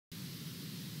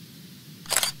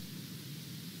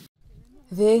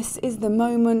This is the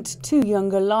moment two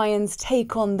younger lions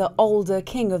take on the older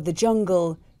king of the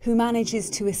jungle, who manages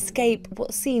to escape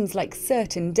what seems like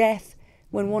certain death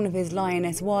when one of his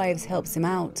lioness wives helps him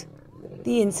out.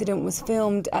 The incident was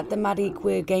filmed at the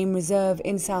Madikwe Game Reserve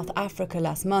in South Africa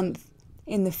last month.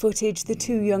 In the footage, the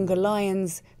two younger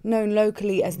lions, known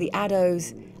locally as the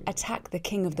Addos, attack the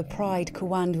king of the pride,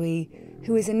 Kwandwi,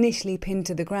 who is initially pinned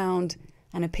to the ground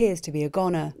and appears to be a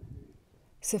goner.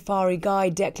 Safari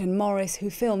guide Declan Morris,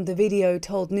 who filmed the video,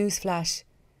 told Newsflash,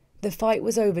 "The fight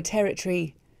was over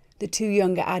territory. The two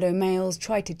younger Addo males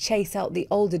tried to chase out the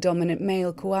older dominant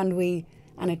male Kwandwi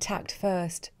and attacked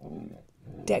first."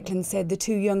 Declan said the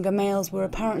two younger males were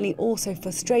apparently also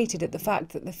frustrated at the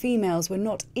fact that the females were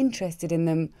not interested in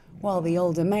them while the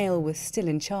older male was still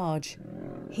in charge.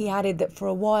 He added that for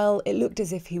a while it looked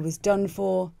as if he was done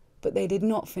for, but they did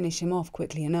not finish him off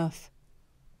quickly enough.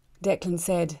 Declan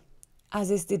said, "As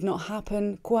this did not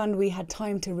happen, Kwandwi had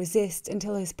time to resist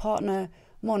until his partner,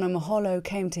 Mona Maholo,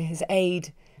 came to his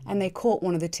aid, and they caught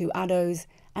one of the two Addos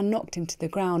and knocked him to the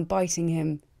ground, biting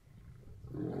him."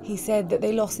 He said that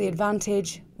they lost the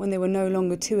advantage when they were no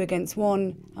longer 2 against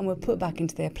 1 and were put back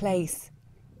into their place.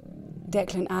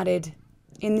 Declan added,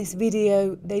 "In this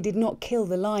video, they did not kill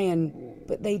the lion,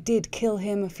 but they did kill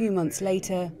him a few months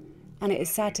later, and it is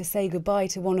sad to say goodbye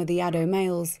to one of the Addo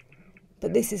males.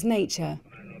 But this is nature,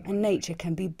 and nature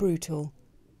can be brutal."